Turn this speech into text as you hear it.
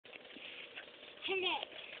Hello,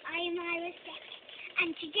 I am Iris Decker,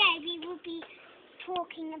 and today we will be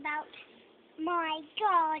talking about my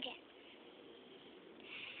garden.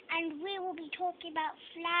 And we will be talking about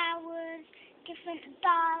flowers, different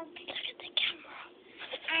bugs. Look at the camera.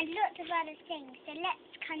 And lots of other things. So let's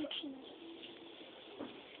continue.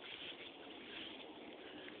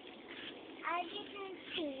 As you can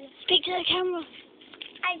see, Speak to the camera.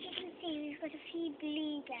 as you can see, we've got a few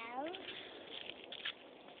bluebells.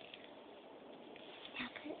 Now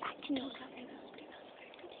put it back to me.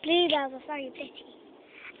 Bluebells are very pretty,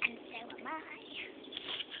 and so am I.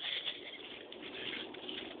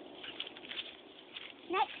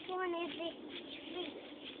 Next one is this tree.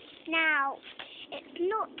 Now, it's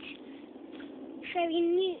not very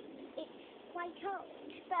new, it's quite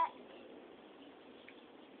old, but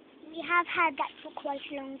we have had that for quite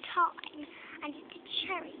a long time, and it's a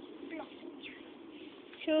cherry blossom tree.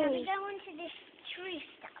 Sure. Now we go on to this tree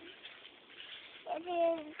stump. It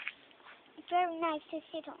is very nice to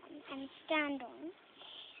sit on and stand on,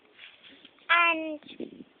 and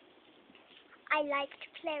I like to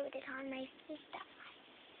play with it on my sister.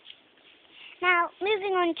 Now,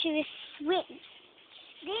 moving on to the swing.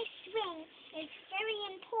 This swing is very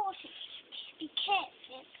important because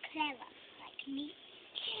it's clever, like me.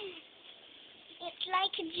 It's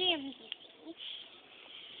like a gym, you see.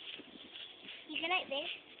 You go like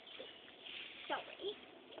this. Sorry.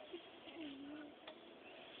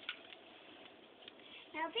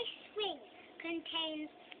 Now, this swing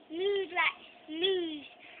contains moves,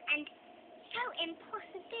 and so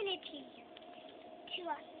impossibilities to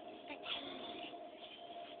us spectators.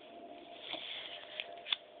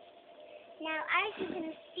 Now, as you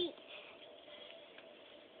can see,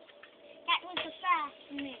 that was the first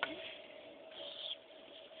move.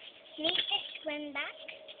 You need to swim back.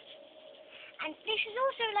 And this is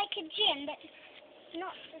also like a gym, but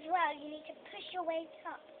not as well. You need to push your weight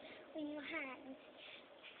up with your hands.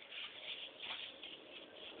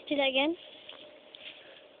 Do that again.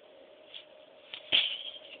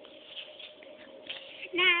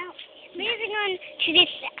 Now, moving on to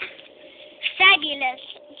this fabulous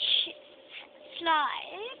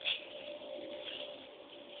slide.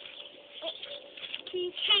 It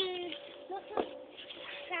contains lots of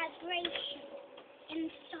vibration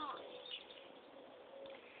inside.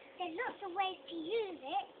 There's lots of ways to use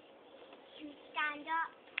it. You can stand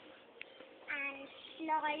up and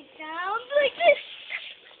slide down like this.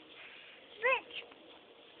 But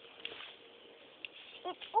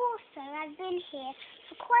it also has been here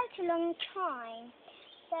for quite a long time,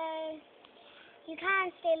 so you can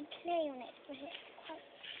still play on it, but it's quite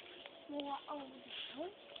more old now.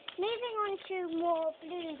 Moving on to more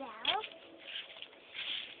bluebells.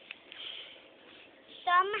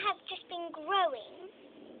 Some have just been growing,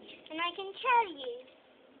 and I can tell you,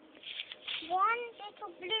 one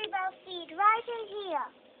little bluebell seed right in here,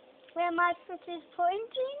 where my foot is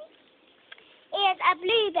pointing, is a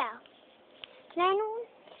bluebell.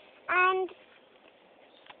 And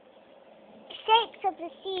the shape of the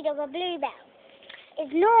seed of a bluebell is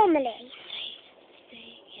normally.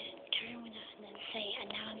 Carry on with that and then say, and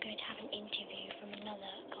now I'm going to have an interview from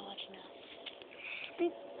another gardener. So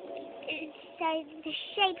the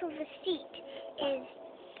shape of the seed is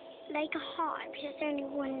like a heart, because it's only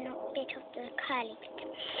one bit of the curly bit.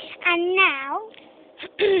 And now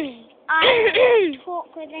I will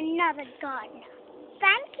talk with another gardener.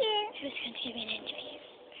 Thank you. Who's going to give me an interview?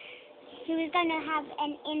 He was going to have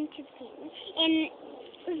an interview in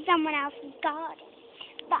someone else's garden.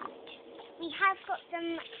 But we have got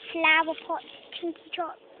some flower pots, pinky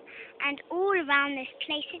tops, and all around this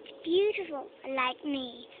place. It's beautiful, like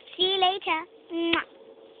me. See you later. Mwah.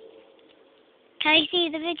 Can I see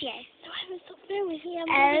the video? No, I haven't stopped filming.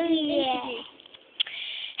 Oh, yeah.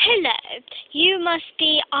 Hello, you must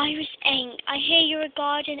be Iris Eng. I hear you're a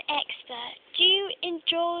garden expert.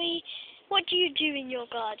 What do you do in your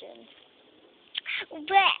garden? Well,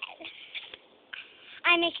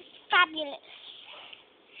 I make it fabulous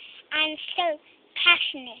and so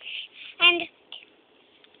passionate, and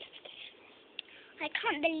I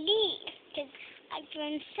can't believe because I've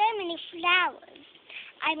grown so many flowers.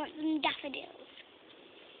 I want them daffodils.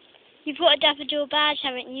 You've got a daffodil badge,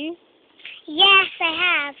 haven't you? Yes,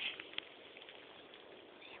 I have.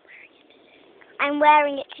 I'm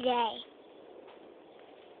wearing it today.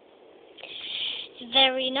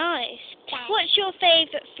 Very nice. Thanks. What's your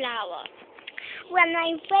favourite flower? Well,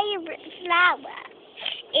 my favourite flower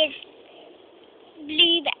is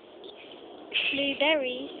blueberry.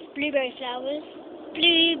 Blueberries? Blueberry flowers?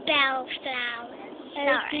 Bluebell flowers.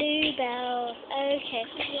 Oh, bluebell. Okay.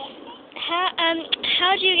 Yeah.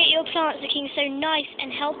 How do you get your plants looking so nice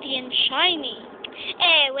and healthy and shiny?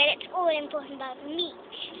 Oh, well, it's all important about me.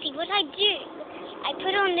 See, what I do, I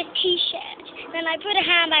put on the t-shirt, then I put a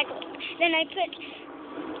handbag on, then I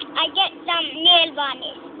get some nail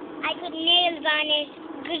varnish. I put nail varnish,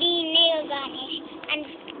 green nail varnish, and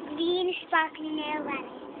green sparkling nail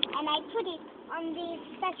varnish. And I put it on these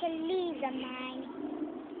special leaves of mine.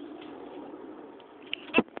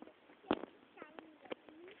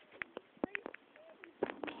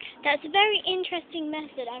 That's a very interesting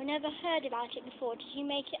method. I've never heard about it before. Did you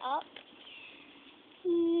make it up?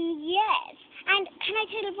 Yes. And can I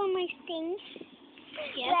tell you one more thing?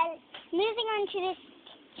 Yes. Well, moving on to this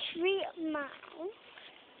tree of mine.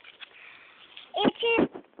 It is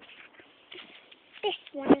this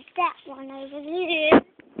one, that one over there.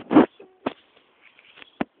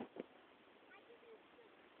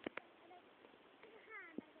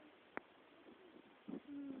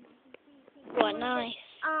 What, nice.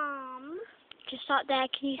 Just up there.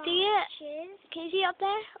 Can you see it? Branches. Can you see it up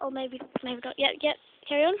there? Or maybe not. Yep.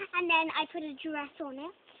 Carry on. And then I put a dress on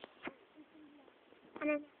it.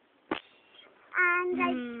 And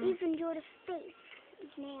I even drew the face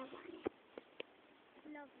with nails on it.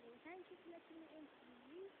 Lovely. Thank you for letting me interview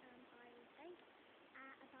you, Iris Eng,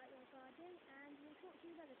 about your garden, and we'll talk to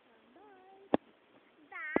you another time.